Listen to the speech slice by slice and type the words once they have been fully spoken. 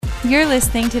You're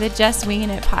listening to the Just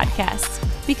Winging It podcast,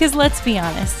 because let's be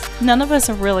honest, none of us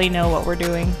really know what we're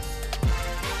doing.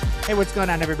 Hey, what's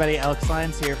going on, everybody? Alex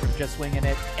Lyons here from Just Winging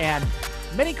It, and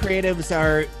many creatives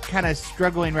are kind of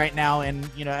struggling right now in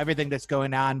everything that's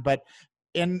going on, but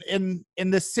in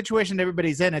this situation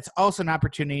everybody's in, it's also an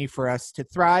opportunity for us to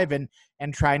thrive and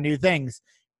try new things.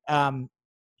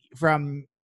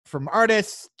 From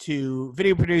artists to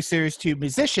video producers to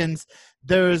musicians,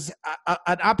 there's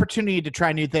an opportunity to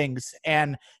try new things.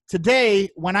 And today,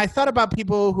 when I thought about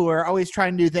people who are always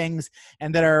trying new things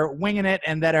and that are winging it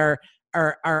and that are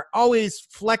always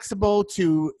flexible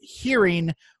to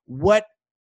hearing what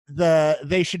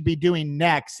they should be doing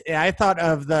next, I thought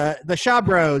of the Shaw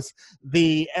Bros,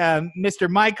 the Mr.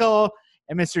 Michael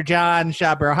and Mr. John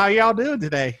Shabro. How y'all doing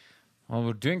today? Well,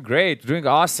 we're doing great, doing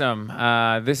awesome.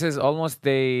 This is almost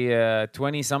day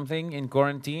 20-something in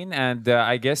quarantine, and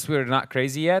I guess we're not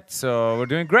crazy yet, so we're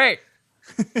doing great.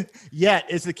 Yet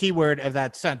is the key word of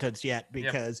that sentence, yet,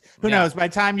 because who knows? By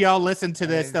the time y'all listen to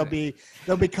this, they'll be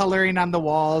coloring on the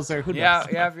walls, or who knows?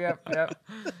 Yeah.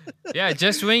 Yeah,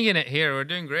 just winging it here. We're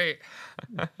doing great.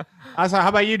 Also, how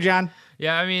about you, John?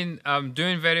 Yeah, I mean, I'm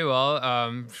doing very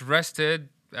well. Rested,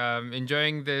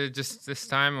 enjoying this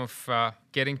time of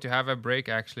getting to have a break,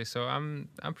 actually. So I'm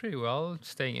pretty well,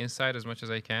 staying inside as much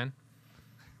as I can.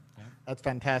 That's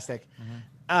fantastic.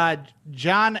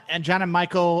 John and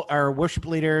Michael are worship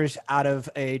leaders out of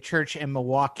a church in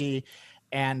Milwaukee,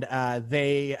 and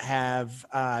they have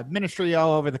ministry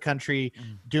all over the country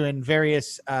doing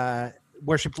various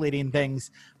worship leading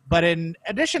things. But in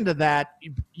addition to that,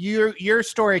 your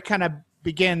story kind of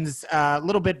begins a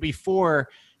little bit before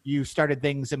you started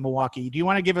things in Milwaukee. Do you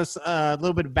want to give us a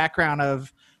little bit of background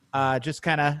of just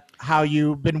kind of how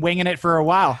you've been winging it for a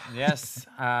while? Yes,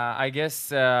 I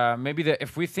guess maybe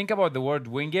if we think about the word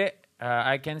wing it,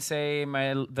 I can say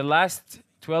the last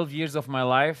 12 years of my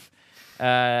life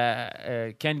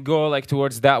can go like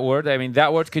towards that word. I mean,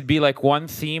 that word could be like one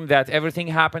theme that everything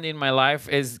happened in my life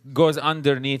goes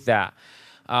underneath that.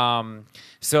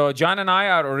 So John and I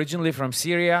are originally from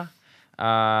Syria.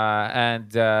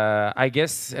 And I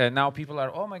guess now people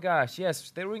are, oh my gosh, yes,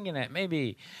 they're winging it,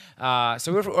 maybe.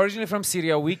 So we're originally from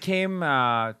Syria. We came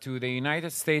to the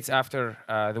United States after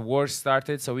the war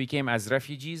started. So we came as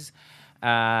refugees.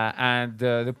 And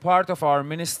the part of our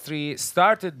ministry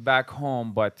started back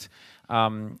home, but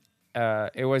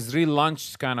it was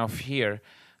relaunched kind of here.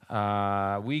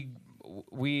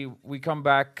 We come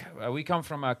back. We come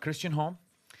from a Christian home.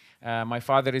 My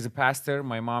father is a pastor.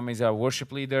 My mom is a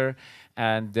worship leader.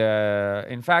 And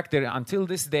in fact, until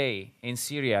this day in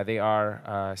Syria, they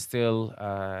are still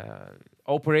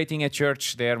operating a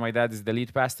church there. My dad is the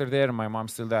lead pastor there. My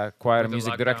mom's still the choir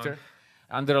music director.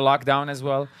 Under a lockdown as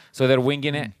well. So they're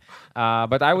winging it.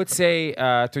 But I would say,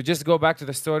 to just go back to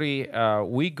the story,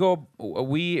 we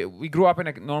grew up in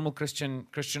a normal Christian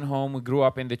home. We grew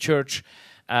up in the church.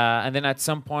 And then at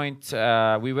some point,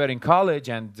 we were in college,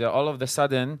 and all of a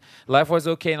sudden, life was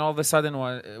okay, and all of a sudden,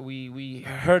 we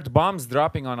heard bombs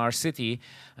dropping on our city,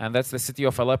 and that's the city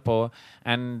of Aleppo.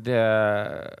 And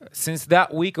since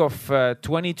that week of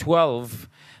 2012,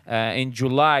 in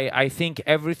July, I think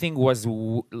everything was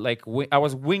I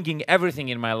was winging everything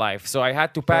in my life. So I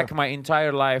had to pack my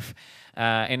entire life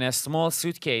in a small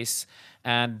suitcase.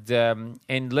 And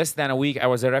in less than a week, I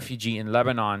was a refugee in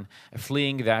Lebanon,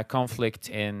 fleeing the conflict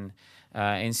in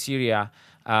Syria.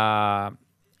 A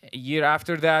year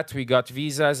after that, we got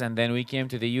visas, and then we came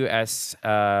to the U.S.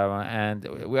 And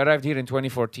we arrived here in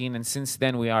 2014. And since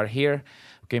then, we are here.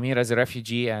 We came here as a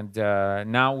refugee, and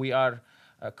now we are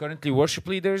currently worship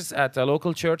leaders at a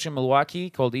local church in Milwaukee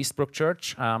called Eastbrook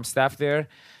Church. I'm staff there.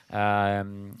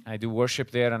 I do worship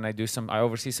there, and I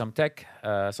oversee some tech.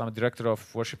 So I'm a director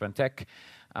of worship and tech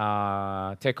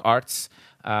arts.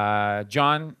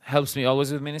 John helps me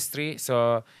always with ministry.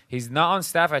 So he's not on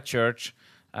staff at church,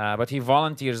 but he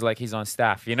volunteers like he's on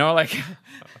staff,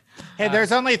 Hey,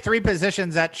 there's only 3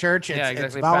 positions at church.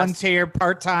 It's volunteer,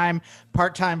 part-time,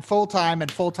 full-time,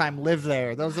 and full-time live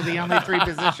there. Those are the only 3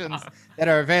 positions that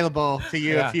are available to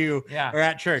you if you are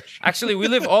at church. Actually, we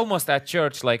live almost at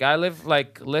church. I live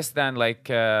less than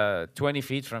 20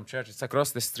 feet from church. It's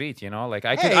across the street,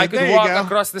 I could walk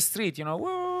across the street,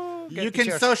 Woo, you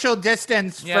can social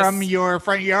distance from your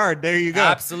front yard. There you go.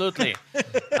 Absolutely.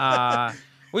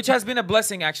 Which has been a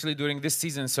blessing actually during this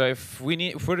season. So if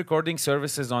we're recording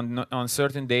services on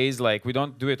certain days, we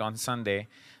don't do it on Sunday.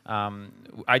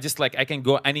 I can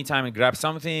go anytime and grab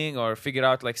something or figure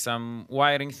out some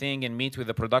wiring thing and meet with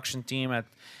the production team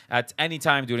at any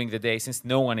time during the day, since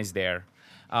no one is there.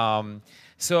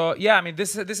 So yeah, I mean,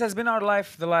 this has been our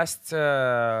life the last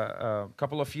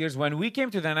couple of years. When we came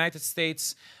to the United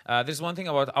States, there's one thing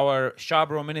about our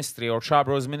Shabro ministry or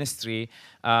Shabro's ministry.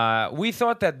 We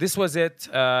thought that this was it.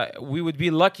 We would be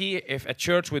lucky if a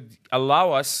church would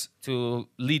allow us to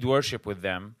lead worship with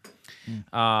them.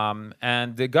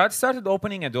 And God started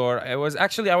opening a door. I was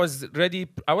ready.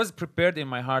 I was prepared in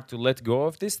my heart to let go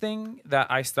of this thing that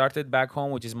I started back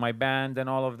home, which is my band and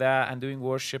all of that, and doing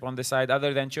worship on the side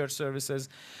other than church services.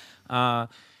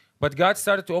 But God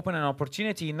started to open an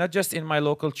opportunity, not just in my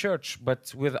local church,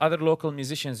 but with other local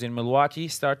musicians in Milwaukee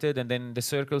started, and then the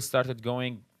circle started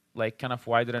going like kind of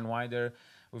wider and wider.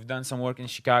 We've done some work in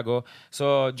Chicago.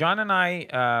 So John and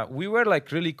I, we were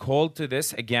like really called to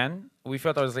this again. We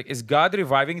felt, I was like, is God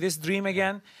reviving this dream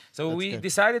again? So we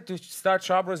decided to start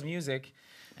Shabro's Music.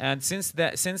 And since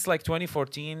like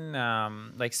 2014,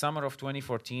 like summer of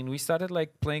 2014, we started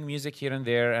like playing music here and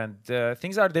there, and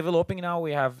things are developing now.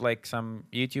 We have like some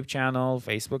YouTube channel,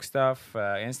 Facebook stuff,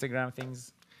 Instagram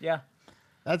things. Yeah.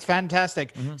 That's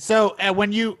fantastic. So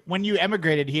when you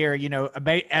emigrated here, you know,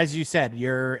 as you said,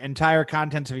 your entire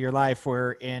contents of your life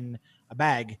were in a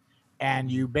bag,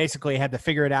 and you basically had to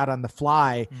figure it out on the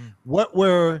fly. What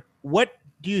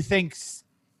do you think?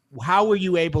 How were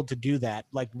you able to do that?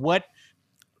 Like, what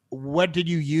did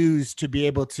you use to be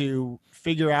able to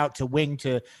figure out to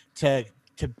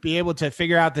be able to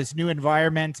figure out this new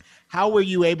environment? How were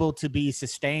you able to be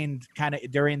sustained kind of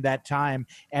during that time?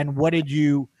 And what did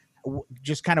you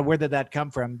just kind of, where did that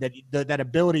come from? That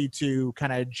ability to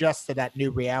kind of adjust to that new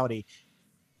reality?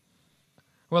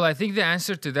 Well, I think the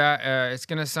answer to that, it's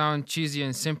gonna sound cheesy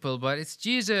and simple, but it's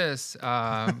Jesus.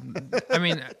 I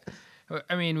mean,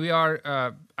 we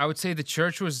are. I would say the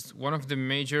church was one of the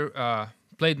major.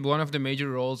 Played one of the major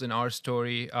roles in our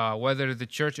story, whether the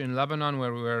church in Lebanon,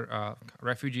 where we were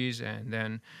refugees, and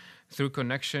then through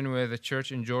connection with a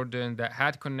church in Jordan that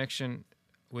had connection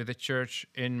with a church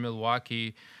in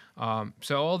Milwaukee.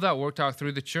 So all that worked out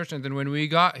through the church. And then when we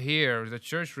got here, the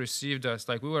church received us.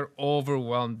 Like, we were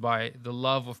overwhelmed by the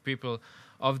love of people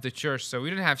of the church. So we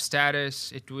didn't have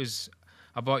status. It was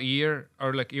about a year,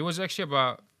 or like it was actually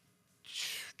about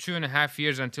 2.5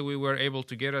 years until we were able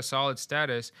to get a solid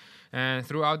status. And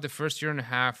throughout the first year and a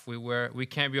half, we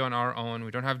can't be on our own.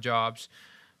 We don't have jobs.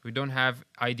 We don't have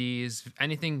IDs,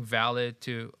 anything valid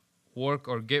to work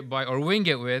or get by or wing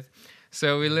it with.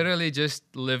 So we literally just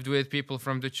lived with people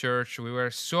from the church. We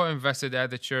were so invested at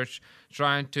the church,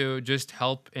 trying to just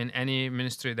help in any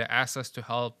ministry that asked us to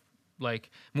help, like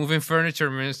moving furniture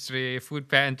ministry, food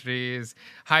pantries,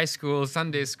 high school,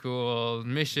 Sunday school,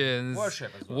 missions,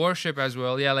 worship as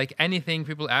well. Yeah, like anything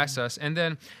people ask us. And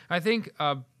then I think,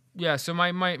 so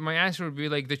my answer would be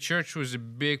like the church was a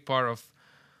big part of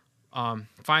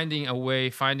finding a way,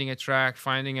 finding a track,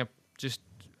 finding a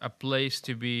place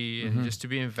to be, and just to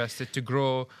be invested, to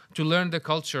grow, to learn the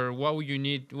culture, what you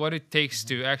need, what it takes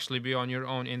to actually be on your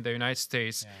own in the United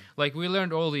States. Yeah. Like, we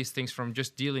learned all these things from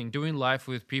just doing life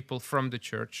with people from the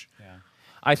church. Yeah.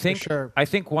 I think to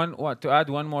add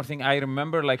one more thing, I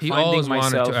remember like he finding always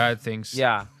myself, wanted to add things.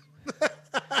 Yeah.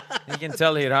 You can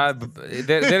tell here,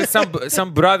 there's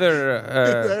some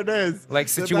brother like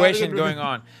situation going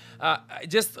on.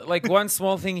 Just like one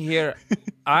small thing here,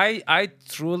 I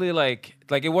truly like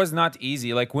it was not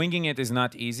easy. Like, winging it is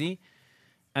not easy,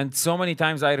 and so many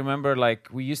times I remember like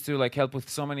we used to like help with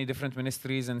so many different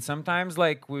ministries, and sometimes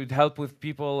like we would help with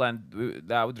people, and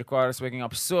that would require us waking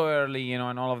up so early, you know,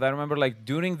 and all of that. I remember like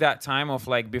during that time of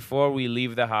like before we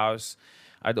leave the house,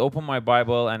 I'd open my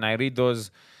Bible and I read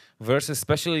those verses,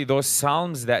 especially those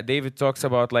Psalms that David talks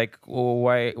about, like, oh,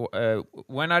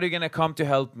 when are you going to come to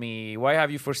help me? Why have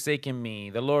you forsaken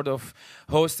me? The Lord of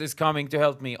hosts is coming to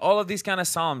help me. All of these kind of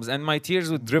Psalms, and my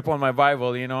tears would drip on my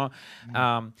Bible, you know.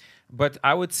 But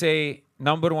I would say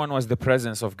number one was the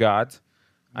presence of God,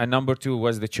 and number two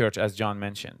was the church, as John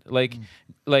mentioned. Like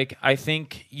I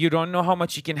think you don't know how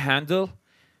much you can handle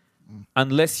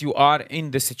unless you are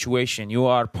in the situation. You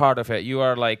are part of it. You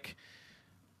are like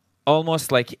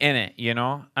almost like in it, you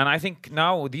know. And I think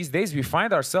now these days we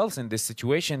find ourselves in this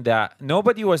situation that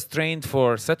nobody was trained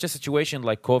for such a situation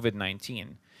like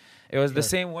COVID-19. It was the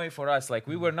same way for us. Like,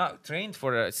 we were not trained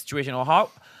for a situation, or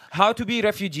how to be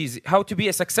refugees, how to be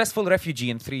a successful refugee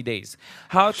in 3 days,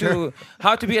 how to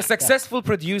be a successful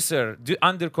producer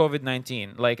under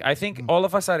COVID-19. Like, I think all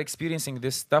of us are experiencing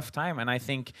this tough time, and I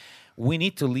think we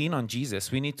need to lean on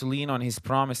Jesus. We need to lean on his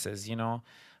promises, you know.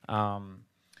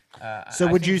 So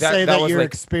would you say that your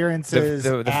like experiences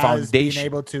the as foundation being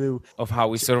able to of how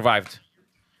we survived?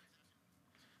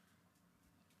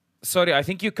 Sorry, I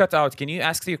think you cut out. Can you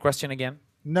ask your question again?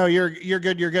 No, you're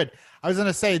good. You're good. I was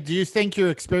gonna say, do you think your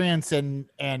experience in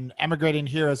emigrating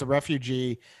here as a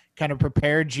refugee kind of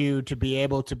prepared you to be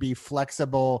able to be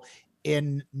flexible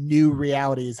in new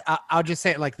realities? I'll just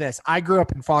say it like this: I grew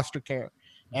up in foster care,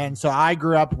 and so I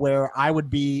grew up where I would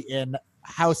be in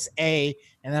house A,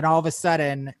 and then all of a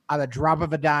sudden, at the drop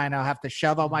of a dime, I'll have to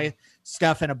shove all my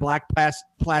stuff in a black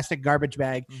plastic garbage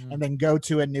bag and then go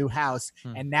to a new house.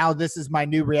 And now this is my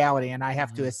new reality, and I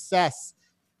have to assess,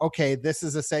 okay, this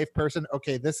is a safe person.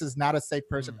 Okay, this is not a safe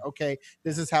person. Okay,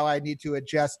 this is how I need to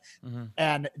adjust.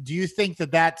 And do you think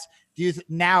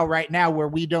right now, where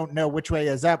we don't know which way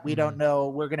is up, we don't know,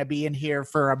 we're going to be in here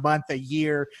for a month, a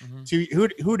year,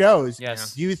 who knows?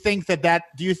 Yes. Do you think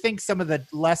some of the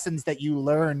lessons that you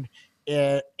learned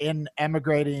in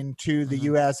emigrating to the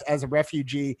U.S. as a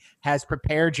refugee has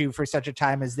prepared you for such a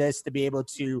time as this to be able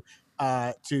to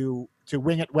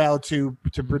wing it well, to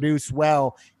produce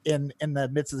well in the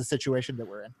midst of the situation that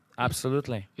we're in?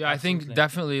 Absolutely. Yeah, I think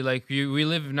definitely, like, we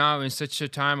live now in such a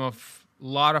time of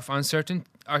lot of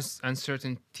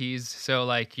uncertainties. So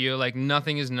like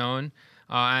nothing is known.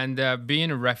 And being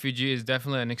a refugee is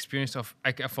definitely an experience of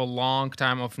a long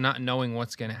time of not knowing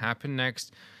what's going to happen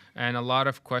next, and a lot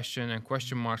of question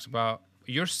marks about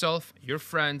yourself, your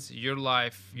friends, your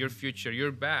life, your future,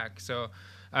 your back. So,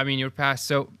 I mean, your past.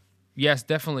 So, yes,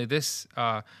 definitely, this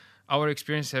our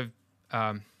experience have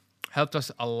helped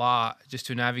us a lot just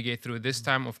to navigate through this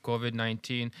time of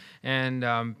COVID-19.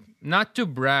 And not to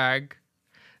brag,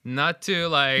 not to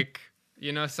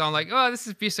sound like, oh, this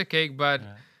is a piece of cake, but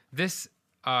this.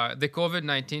 The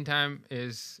COVID-19 time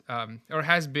is or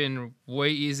has been way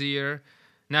easier.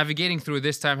 Navigating through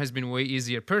this time has been way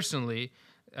easier personally,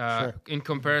 in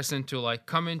comparison to like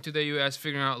coming to the U.S.,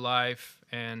 figuring out life,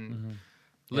 and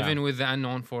living with the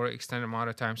unknown for an extended amount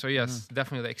of time. So yes,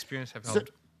 definitely the experience have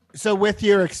helped. So with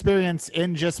your experience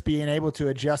in just being able to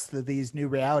adjust to these new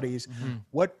realities,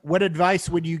 what advice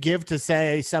would you give to,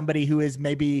 say, somebody who is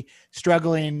maybe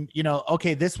struggling,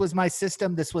 okay, this was my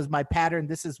system, this was my pattern,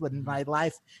 this is what my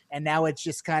life, and now it's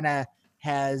just kind of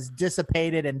has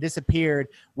dissipated and disappeared.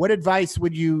 What advice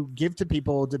would you give to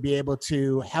people to be able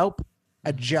to help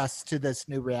adjust to this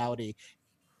new reality?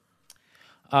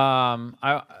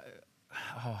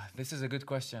 This is a good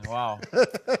question. Wow.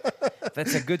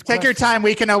 That's a good question. Take your time.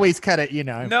 We can always cut it,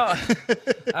 No,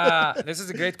 this is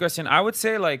a great question. I would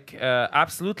say,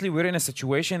 absolutely, we're in a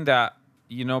situation that,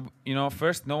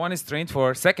 first, no one is trained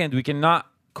for. Second, we cannot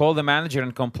call the manager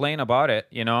and complain about it,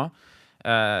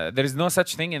 there is no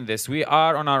such thing in this. We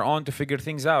are on our own to figure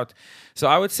things out. So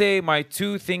I would say my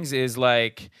two things is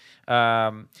actually,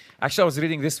 I was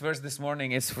reading this verse this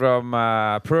morning. It's from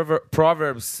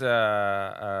Proverbs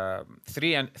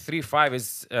 3:5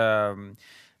 is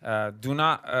do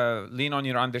not lean on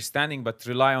your understanding, but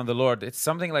rely on the Lord. It's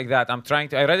something like that. I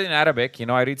read it in Arabic.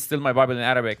 I read still my Bible in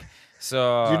Arabic.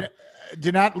 So do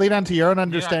not lean onto your own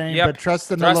understanding, but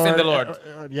trust in the Lord.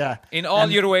 In all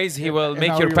your ways, He will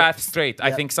make your path straight.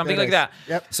 I think something like that.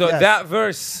 So that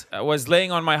verse was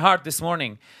laying on my heart this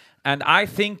morning. And I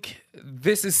think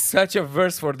this is such a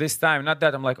verse for this time. Not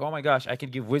that I'm like, oh my gosh, I can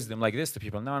give wisdom like this to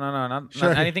people. No, not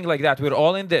anything like that. We're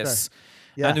all in this.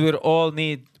 And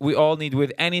we all need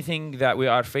with anything that we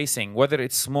are facing, whether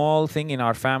it's small thing in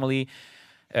our family,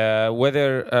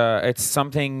 whether it's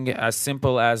something as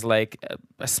simple as like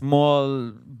a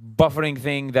small buffering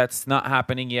thing that's not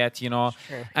happening yet,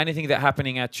 anything that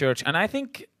happening at church. And I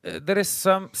think there is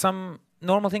some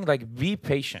normal thing, like be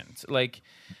patient.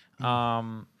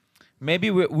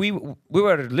 Maybe we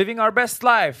were living our best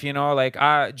life,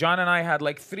 John and I had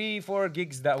 3-4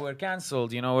 gigs that were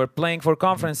canceled. We're playing for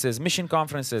conferences, mission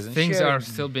conferences. And things are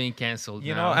still being canceled.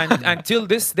 And until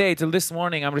this day, till this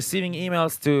morning, I'm receiving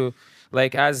emails to,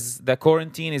 as the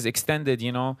quarantine is extended.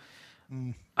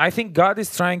 I think God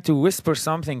is trying to whisper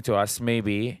something to us.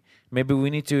 Maybe we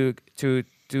need to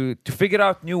figure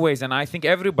out new ways. And I think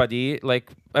everybody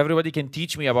can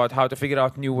teach me about how to figure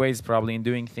out new ways, probably, in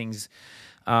doing things.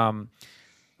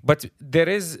 But there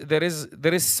is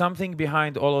something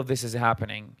behind all of this is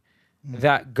happening,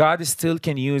 that God still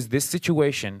can use this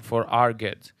situation for our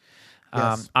good.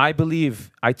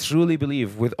 I truly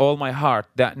believe with all my heart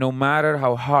that no matter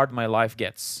how hard my life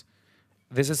gets,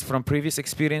 this is from previous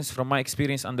experience, from my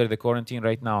experience under the quarantine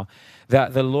right now,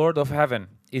 that the Lord of heaven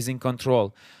is in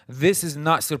control. This is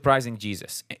not surprising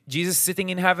Jesus. Jesus sitting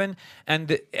in heaven,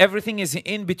 and everything is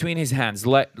in between his hands,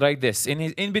 like this,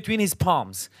 in between his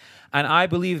palms. And I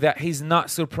believe that he's not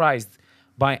surprised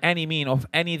by any mean of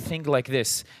anything like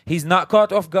this. He's not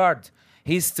caught off guard.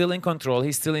 He's still in control.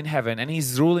 He's still in heaven, and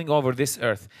he's ruling over this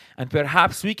earth. And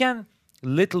perhaps we can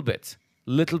little bit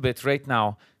right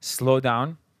now slow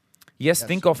down. Yes,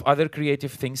 think of other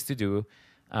creative things to do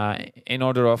in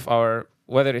order of our,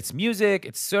 whether it's music,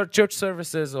 it's church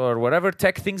services, or whatever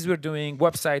tech things we're doing,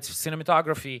 websites,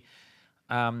 cinematography,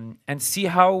 and see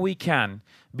how we can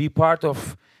be part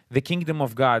of the kingdom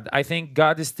of God. I think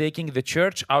God is taking the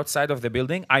church outside of the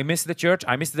building. I miss the church.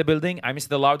 I miss the building. I miss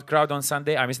the loud crowd on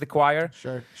Sunday. I miss the choir.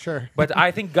 Sure. But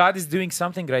I think God is doing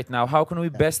something right now. How can we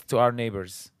best to our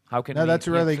neighbors? How can we? that's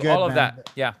really to good, all of man. that.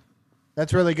 Yeah.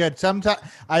 That's really good. Sometimes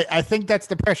I think that's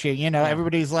the pressure.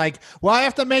 Everybody's like, well, I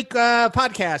have to make a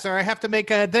podcast, or I have to make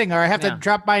a thing, or I have to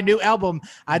drop my new album.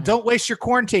 Don't waste your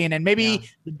quarantine. And maybe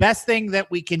the best thing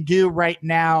that we can do right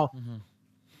now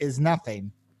is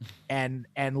nothing, and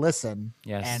listen,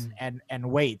 Yes.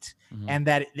 and wait. And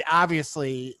that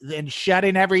obviously, in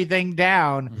shutting everything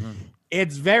down,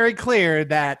 it's very clear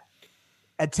that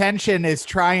attention is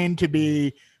trying to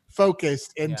be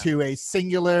focused into a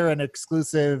singular and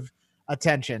exclusive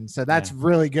attention. So that's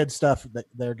really good stuff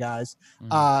there, guys.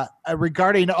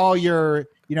 Regarding all your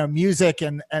music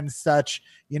and such,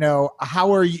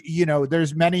 how are you,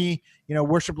 there's many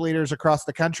worship leaders across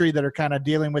the country that are kind of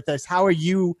dealing with this. How are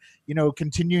you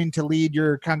continuing to lead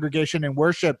your congregation in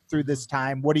worship through this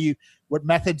time? What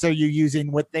methods are you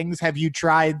using? What things have you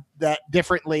tried that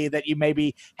differently that you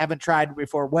maybe haven't tried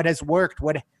before? What has worked?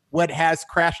 What has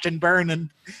crashed and burned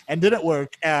and didn't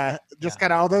work? Just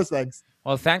kind of all those things.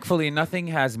 Well, thankfully, nothing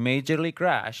has majorly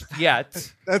crashed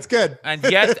yet. That's good. And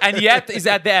yet is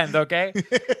at the end. Okay.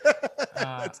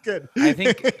 That's good. I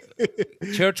think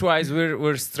church-wise,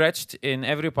 we're stretched in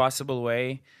every possible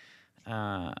way,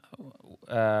 but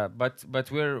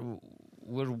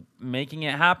we're making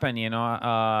it happen.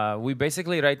 We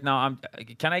basically right now.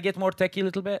 Can I get more techie a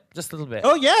little bit? Just a little bit.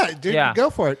 Oh yeah, dude, Yeah.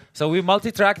 go for it. So we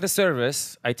multi-track the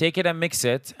service. I take it and mix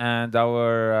it, and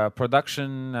our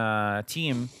production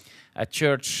team at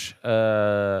church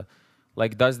does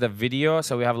the video.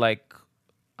 So we have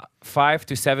 5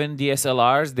 to 7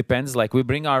 DSLRs, depends. We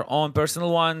bring our own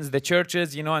personal ones, the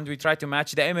churches, and we try to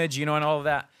match the image, and all of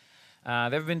that.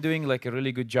 They've been doing a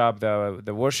really good job,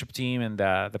 the worship team and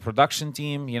the production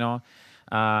team,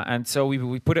 and so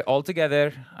we put it all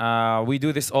together. We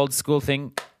do this old school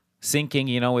thing,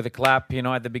 syncing, with a clap,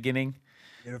 at the beginning.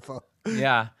 Beautiful.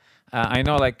 Yeah. I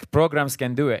know programs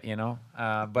can do it,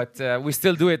 but we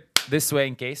still do it this way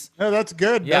in case. No, that's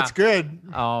good. Yeah. That's good.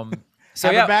 So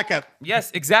Have a backup. Yes,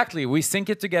 exactly. We sync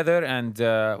it together and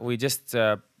we just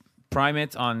prime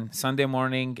it on Sunday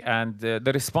morning, and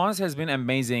the response has been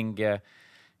amazing.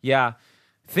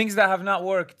 Things that have not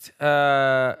worked.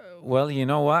 Well, you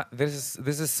know what? This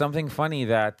is something funny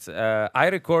that I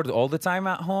record all the time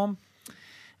at home,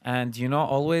 and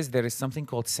always there is something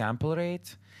called sample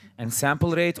rate, and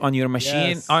sample rate on your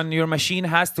machine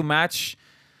has to match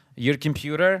your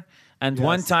computer. And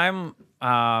one time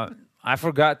I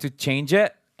forgot to change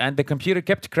it, and the computer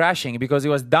kept crashing because it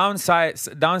was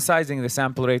downsizing the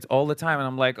sample rate all the time. And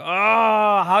I'm like,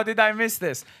 oh, how did I miss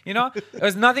this? It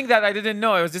was nothing that I didn't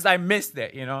know. It was just I missed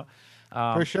it.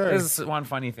 For sure. This is one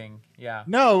funny thing. Yeah.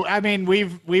 No, I mean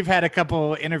we've had a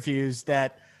couple interviews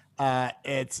that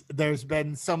there's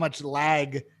been so much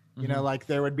lag.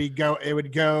 There would it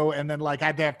would go, and then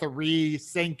I'd have to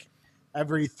resync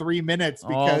every 3 minutes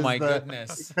because oh my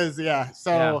goodness. Because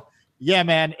yeah,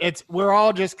 man, we're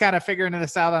all just kind of figuring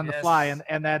this out on the fly,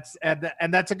 and that's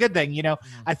a good thing.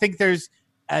 I think there's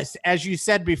as you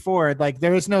said before,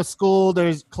 there is no school,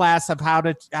 there's class of how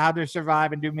to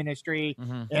survive and do ministry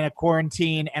in a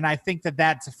quarantine, and I think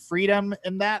that's a freedom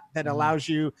in that allows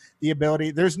you the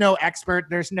ability. There's no expert,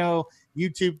 there's no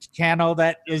YouTube channel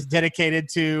that is dedicated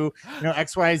to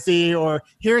XYZ, or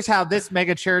here's how this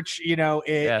mega church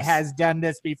has done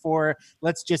this before,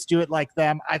 let's just do it like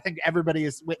them. I think everybody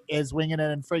is winging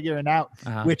it and figuring out,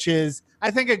 which is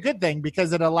I think a good thing,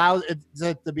 because it allows it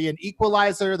to be an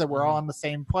equalizer that we're all on the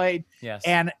same plane. Yes.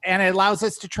 And it allows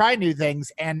us to try new things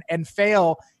and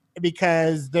fail,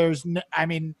 because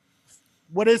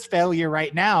what is failure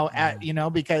right now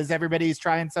because everybody's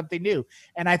trying something new.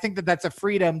 And I think that's a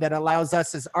freedom that allows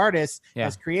us as artists,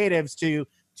 as creatives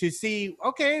to see,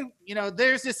 okay,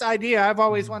 there's this idea. I've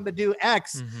always wanted to do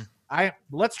X.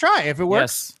 Let's try. If it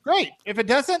works, great. If it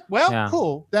doesn't, well,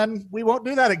 cool. Then we won't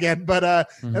do that again. But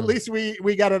at least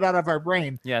we got it out of our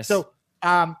brain. Yes. So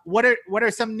what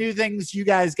are some new things you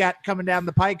guys got coming down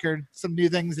the pike, or some new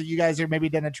things that you guys are maybe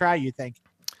going to try, you think?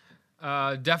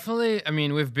 Definitely. I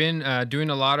mean, we've been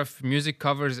doing a lot of music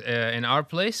covers in our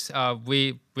place.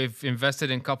 We've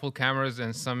invested in a couple cameras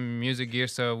and some music gear,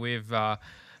 so we've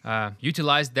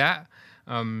utilized that.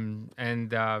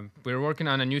 And we're working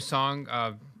on a new song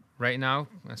right now,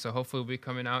 so hopefully it'll be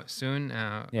coming out soon.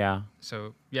 Yeah.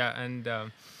 So yeah, and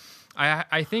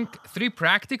I think 3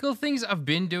 practical things I've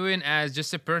been doing as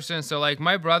just a person. So like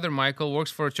my brother Michael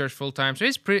works for a church full time, so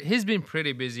he's been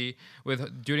pretty busy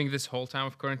with during this whole time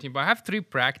of quarantine. But I have 3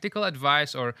 practical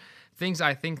advice or things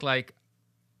I think like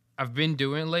I've been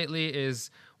doing lately. Is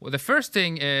well, the first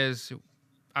thing is,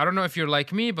 I don't know if you're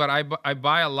like me, but I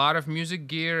buy a lot of music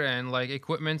gear and like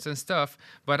equipments and stuff,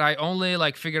 but I only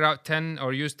like figure out 10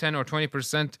 or use 10 or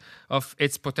 20% of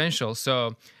its potential.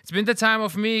 So it's been the time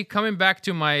of me coming back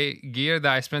to my gear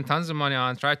that I spent tons of money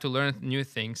on, try to learn new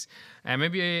things, and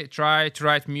maybe try to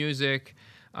write music.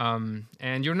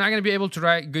 And you're not going to be able to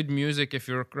write good music if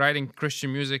you're writing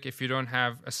Christian music if you don't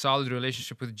have a solid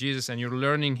relationship with Jesus and you're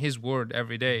learning His Word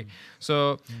every day.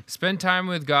 So spend time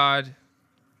with God.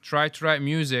 Try to write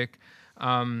music,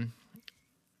 and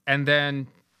then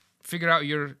figure out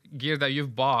your gear that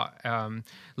you've bought.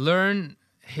 Learn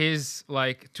His,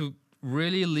 like, to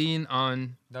really lean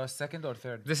on. That was second or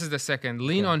third? This is the second.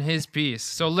 Lean on His peace.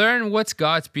 So learn what's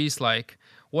God's peace like.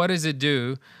 What does it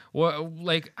do?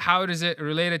 How does it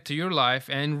relate to your life?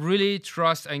 And really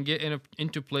trust and get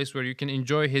into a place where you can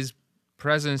enjoy His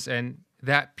presence and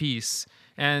that peace.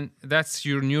 And that's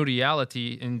your new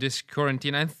reality in this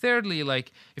quarantine. And thirdly,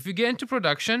 like, if you get into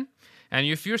production and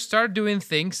if you start doing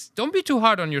things, don't be too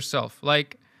hard on yourself.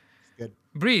 Like, Good.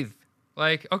 breathe.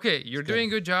 Like, okay, you're doing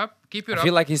a good job. Keep it up. I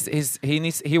feel like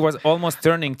he was almost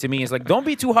turning to me. He's like, don't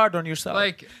be too hard on yourself.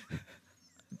 Like,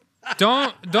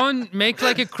 don't make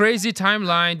like a crazy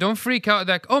timeline. Don't freak out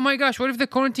like, oh my gosh, what if the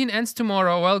quarantine ends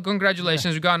tomorrow? Well,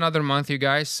 congratulations, we got another month, you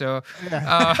guys. So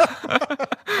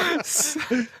this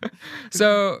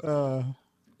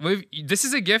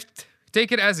is a gift.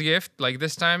 Take it as a gift. Like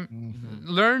this time,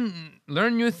 learn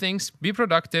new things, be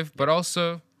productive, but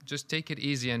also just take it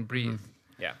easy and breathe.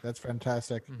 Yeah, That's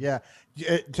fantastic. Yeah.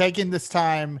 Taking this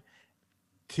time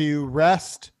to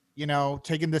rest,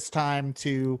 taking this time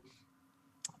to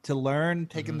learn,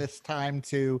 taking this time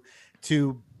to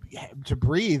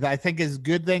breathe, I think is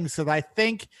good things. So I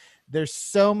think there's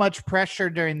so much pressure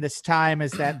during this time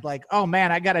is that like, oh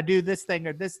man, I got to do this thing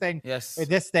or this thing Yes. or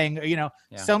this thing,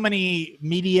 so many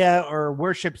media or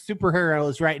worship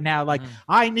superheroes right now. Like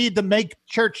I need to make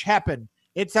church happen.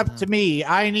 It's up to me.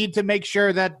 I need to make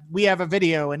sure that we have a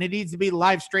video and it needs to be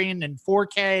live streamed in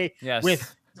 4K Yes.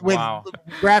 with Wow.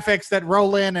 graphics that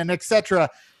roll in and etc.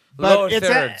 Lower But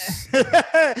thirds.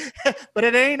 but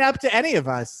it ain't up to any of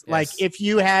us. Yes. Like if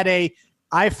you had a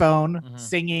iPhone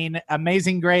singing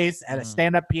Amazing Grace at a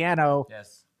stand-up piano,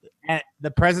 Yes. and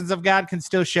the presence of God can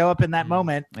still show up in that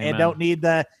moment. Amen. And don't need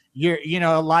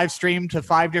live stream to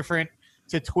 5 different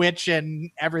to Twitch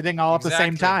and everything all at the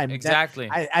same time. Exactly.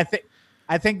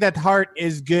 I think that heart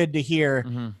is good to hear.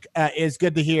 Is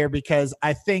good to hear because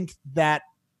I think that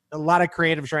a lot of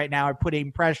creatives right now are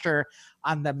putting pressure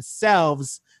on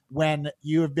themselves when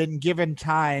you have been given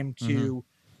time to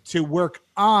work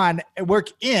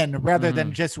in rather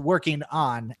than just working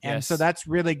on. And Yes. so that's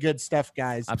really good stuff,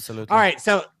 guys. Absolutely. All right.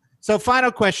 So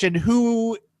final question,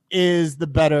 who is the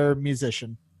better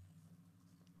musician?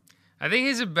 I think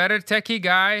he's a better techie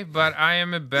guy, but I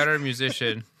am a better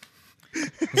musician.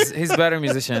 He's a better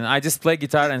musician. I just play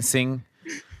guitar and sing.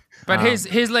 But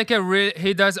he's like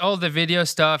he does all the video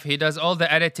stuff. He does all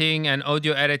the editing and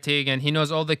audio editing, and he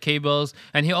knows all the cables.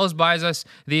 And he always buys us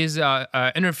these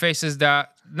interfaces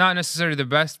that not necessarily the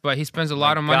best, but he spends a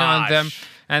lot of money on them.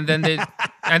 And then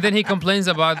then he complains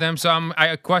about them. So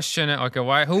I question it. Okay,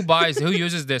 who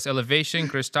uses this? Elevation,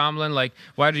 Chris Tomlin. Like,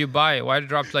 why do you buy it? Why do you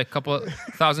drop like a couple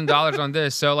 $1,000 on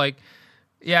this? So like,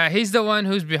 yeah, he's the one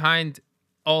who's behind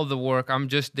all the work. I'm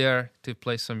just there to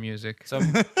play some music. So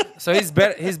he's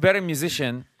better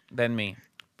musician than me.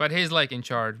 But he's like in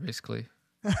charge, basically.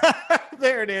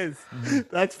 There it is.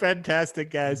 That's fantastic,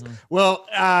 guys. Well,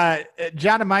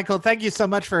 John and Michael, thank you so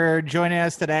much for joining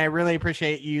us today. I really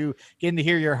appreciate you getting to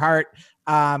hear your heart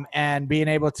and being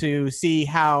able to see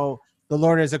how the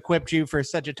Lord has equipped you for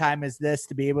such a time as this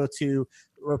to be able to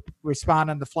respond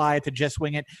on the fly to Just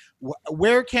Wing It.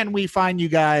 Where can we find you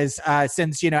guys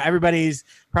since everybody's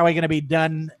probably going to be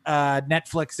done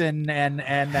Netflixing and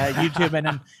YouTube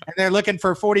and they're looking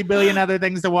for 40 billion other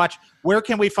things to watch? Where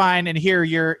can we find and hear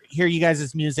you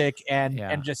guys' music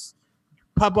and just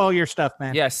pub all your stuff,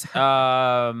 man? Yes.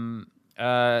 Chabros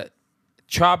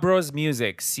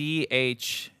Music,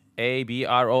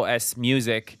 CHABROS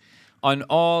Music, on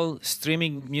all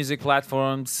streaming music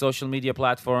platforms, social media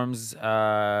platforms.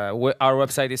 Our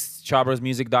website is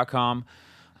chabrosmusic.com.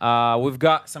 We've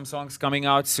got some songs coming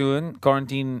out soon.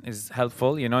 Quarantine is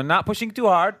helpful, not pushing too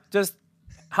hard, just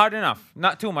hard enough,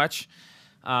 not too much.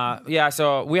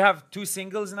 So we have 2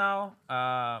 singles now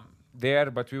there,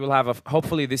 but we will have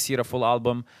hopefully this year a full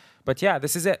album. But yeah,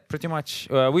 this is it pretty much.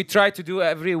 We try to do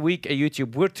every week a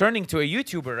YouTube. We're turning to a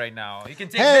YouTuber right now. You can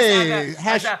take Hey, this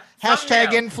as a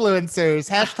hashtag thumbnail. influencers.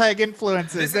 Hashtag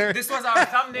influencers. This was our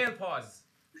thumbnail pause.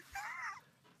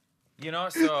 You know,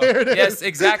 so yes,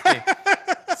 exactly.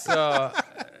 So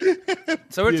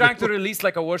we're trying to release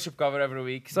like a worship cover every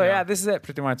week. So yeah, this is it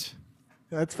pretty much.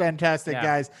 That's fantastic, Yeah.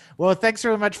 guys. Well, thanks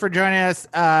very much for joining us.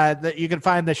 You can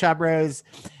find the Shop Bros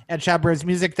at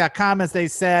shopbrosmusic.com, as they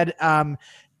said.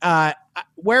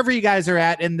 Wherever you guys are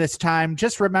at in this time,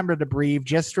 just remember to breathe.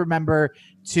 Just remember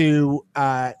to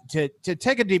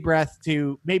take a deep breath,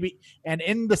 to maybe, and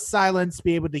in the silence,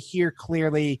 be able to hear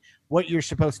clearly what you're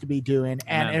supposed to be doing.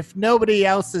 And Amen. if nobody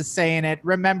else is saying it,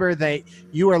 remember that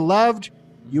you are loved,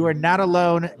 you are not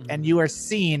alone, and you are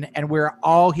seen, and we're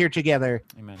all here together.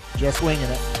 Amen. Just winging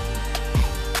it.